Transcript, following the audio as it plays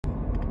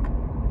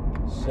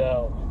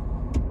So,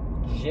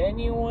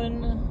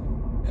 genuine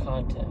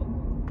content.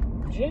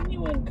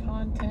 Genuine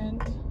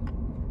content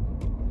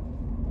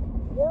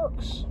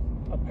works,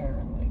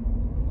 apparently.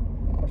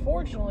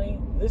 Unfortunately,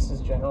 this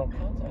is general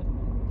content.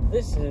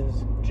 This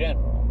is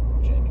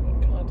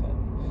genuine content.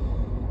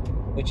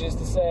 Which is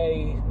to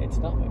say, it's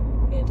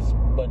nothing. It's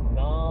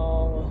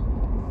banal,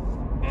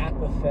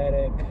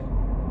 apathetic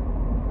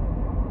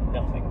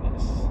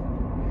nothingness.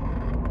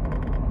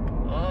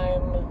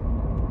 I'm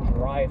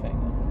driving,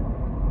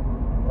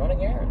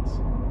 running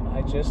errands.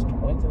 I just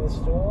went to the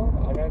store,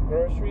 I got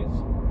groceries,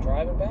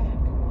 driving back.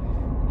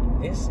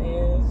 This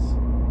is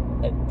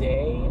a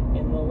day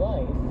in the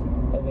life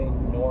of a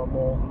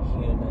normal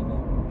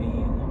human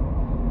being.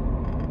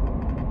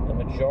 The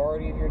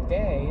majority of your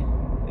day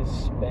is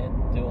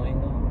spent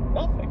doing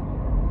nothing.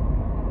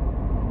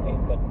 A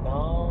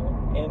banal,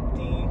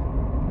 empty,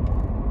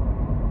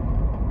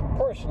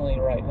 personally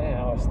right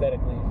now,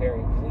 aesthetically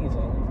very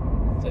pleasing.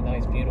 It's a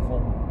nice, beautiful,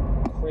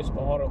 crisp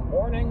autumn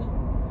morning.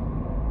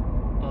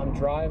 I'm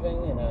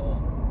driving in a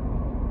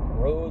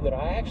road that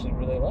I actually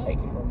really like.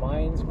 It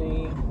reminds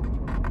me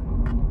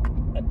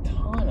a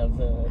ton of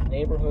the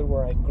neighborhood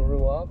where I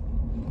grew up.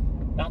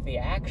 Not the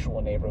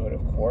actual neighborhood,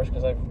 of course,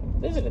 because I've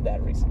visited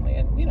that recently,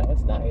 and, you know,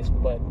 it's nice,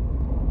 but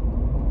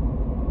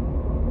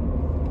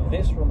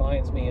this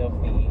reminds me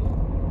of the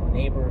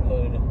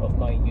neighborhood of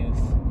my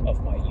youth,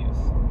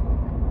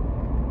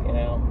 You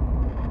know,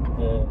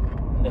 the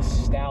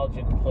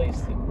nostalgic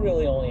place that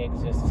really only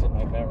exists in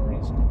my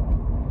memories.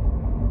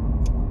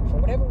 For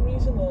whatever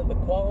reason, the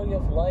quality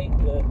of light,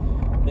 the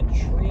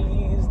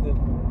trees, the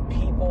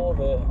people,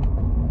 the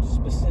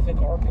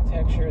specific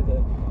architecture,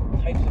 the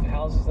types of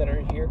houses that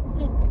are here,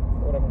 for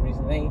whatever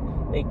reason,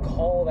 they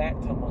call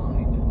that to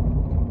mind.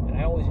 And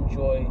I always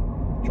enjoy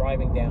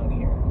driving down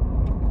here.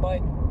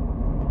 But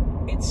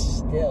it's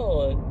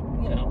still,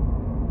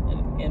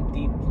 an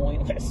empty,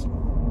 pointless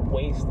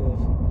waste of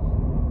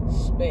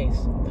space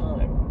and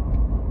time.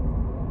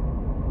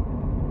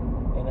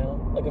 You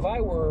know? Like, if I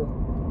were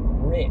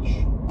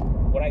rich,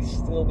 would I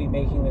still be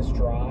making this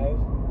drive?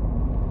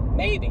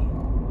 Maybe.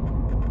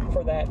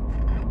 For that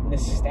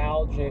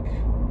nostalgic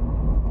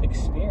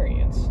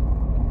experience.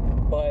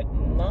 But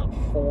not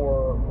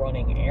for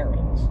running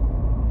errands.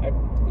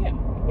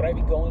 Would I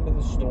be going to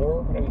the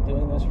store? Would I be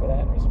doing this for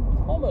that reason?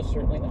 Almost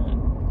certainly not.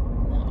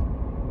 No.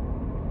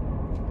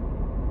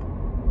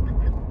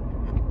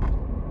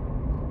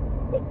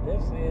 But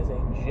this is a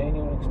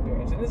genuine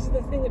experience. And this is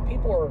the thing that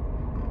people are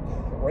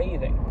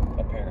craving,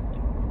 apparently.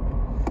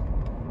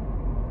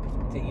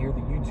 To hear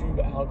the YouTube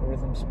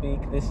algorithm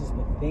speak, this is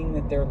the thing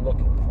that they're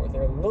looking for.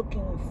 They're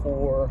looking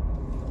for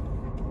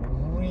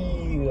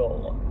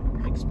real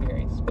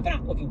experiences. But they're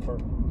not looking for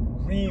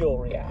real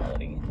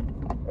reality.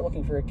 They're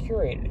looking for a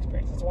curated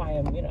experience. That's why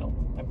I'm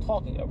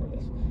talking over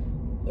this.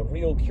 The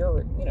real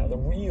the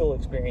real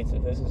experience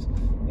of this is,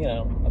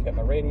 I've got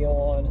my radio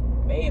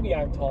on. Maybe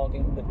I'm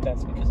talking, but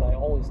that's because I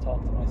always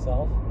talk to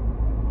myself.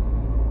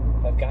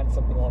 If I've got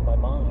something on my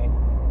mind.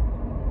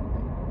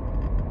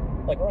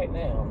 Like right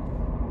now,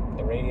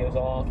 the radio's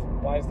off.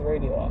 Why is the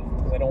radio off?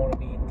 Because I don't want to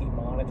be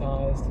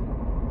demonetized.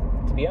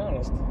 To be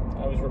honest,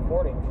 I was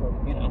recording for,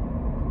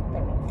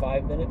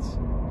 5 minutes.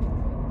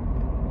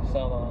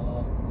 Some,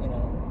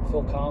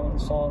 Phil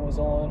Collins song was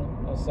on.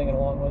 I was singing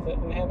along with it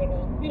and having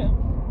a,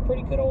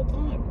 pretty good old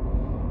time.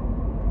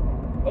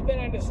 But then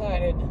I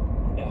decided,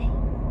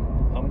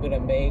 no, I'm going to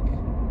make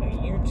a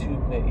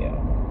YouTube video.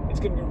 It's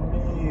going to be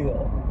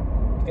real.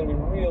 It's going to be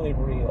really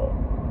real.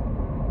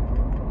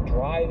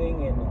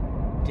 Driving in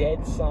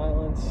dead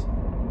silence,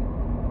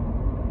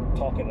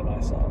 talking to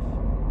myself.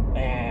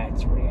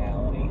 That's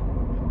reality.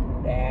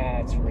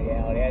 That's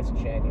reality. That's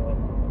genuine.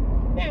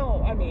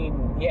 Now,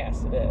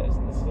 yes, it is.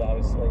 This is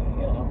obviously,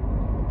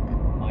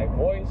 my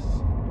voice.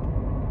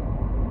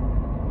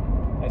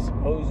 I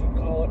suppose you'd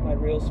call it my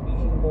real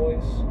speaking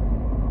voice.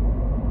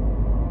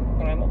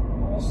 But I'm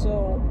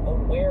also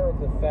aware of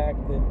the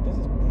fact that this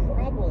is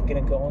probably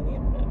going to go on the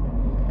internet.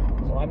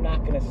 So I'm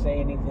not going to say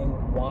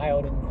anything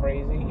wild and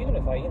crazy, even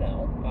if I,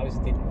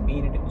 obviously didn't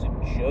mean it. It was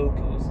a joke.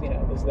 It was,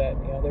 this, that,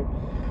 and the other.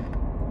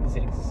 Because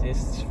it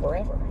exists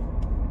forever.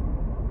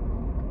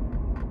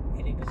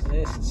 It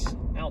exists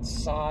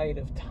outside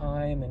of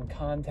time and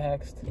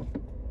context,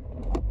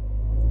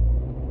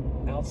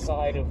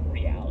 outside of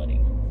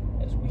reality,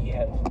 as we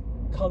have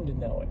come to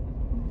know it.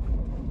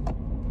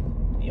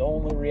 The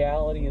only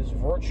reality is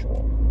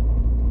virtual.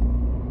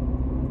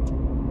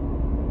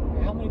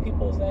 How many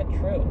people is that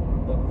true?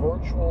 The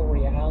virtual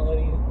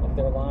reality of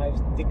their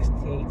lives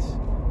dictates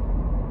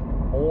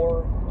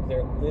more of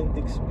their lived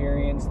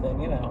experience than,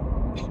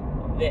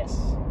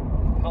 this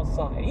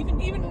outside.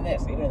 Even in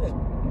this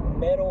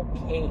metal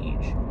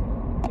cage,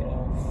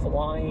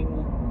 flying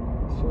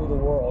through the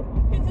world.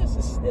 This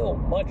is still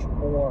much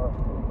more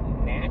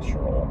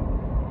natural.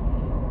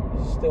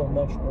 This is still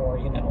much more,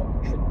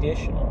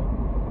 traditional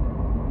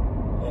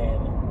than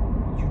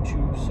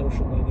YouTube,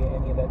 social media,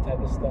 any of that type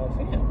of stuff.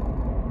 Yeah.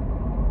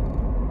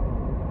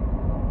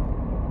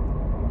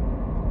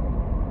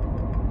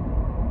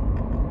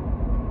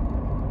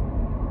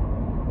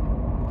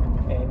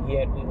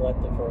 yet we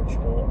let the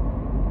virtual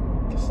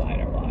decide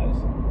our lives.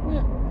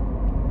 Yeah.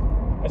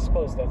 I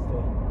suppose that's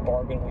the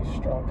bargain we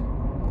struck.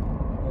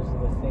 Those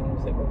are the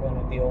things that we're going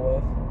to deal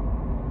with.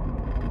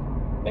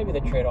 Maybe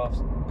the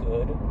trade-off's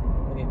good.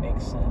 Maybe it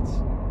makes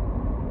sense.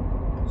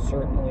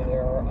 Certainly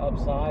there are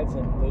upsides,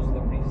 and those are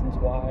the reasons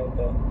why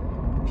the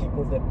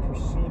people that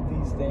perceive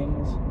these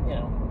things,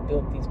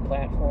 built these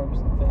platforms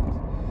and things.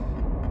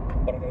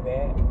 But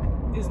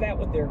is that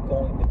what they're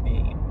going to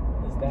be?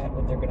 Is that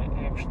what they're going to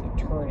actually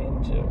turn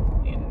into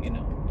in,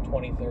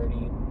 20,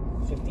 30,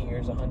 50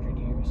 years, 100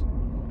 years?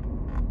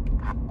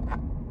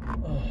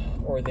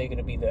 Or are they going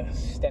to be the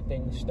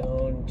stepping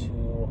stone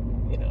to,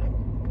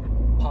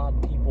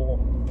 pod people,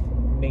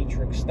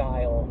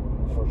 Matrix-style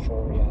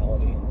virtual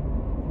reality?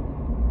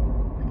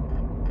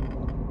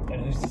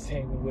 And who's to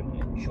say we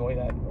wouldn't enjoy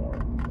that more?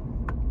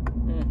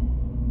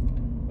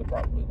 We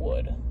probably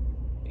would,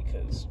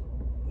 because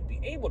we'd be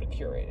able to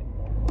curate it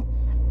more.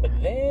 But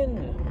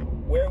then,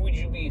 where would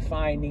you be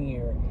finding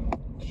your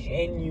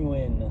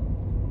genuine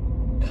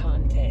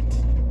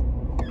content,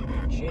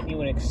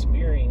 genuine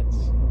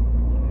experience?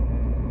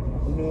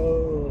 Who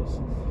knows?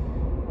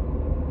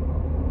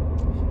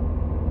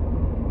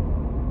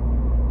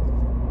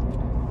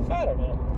 I don't know.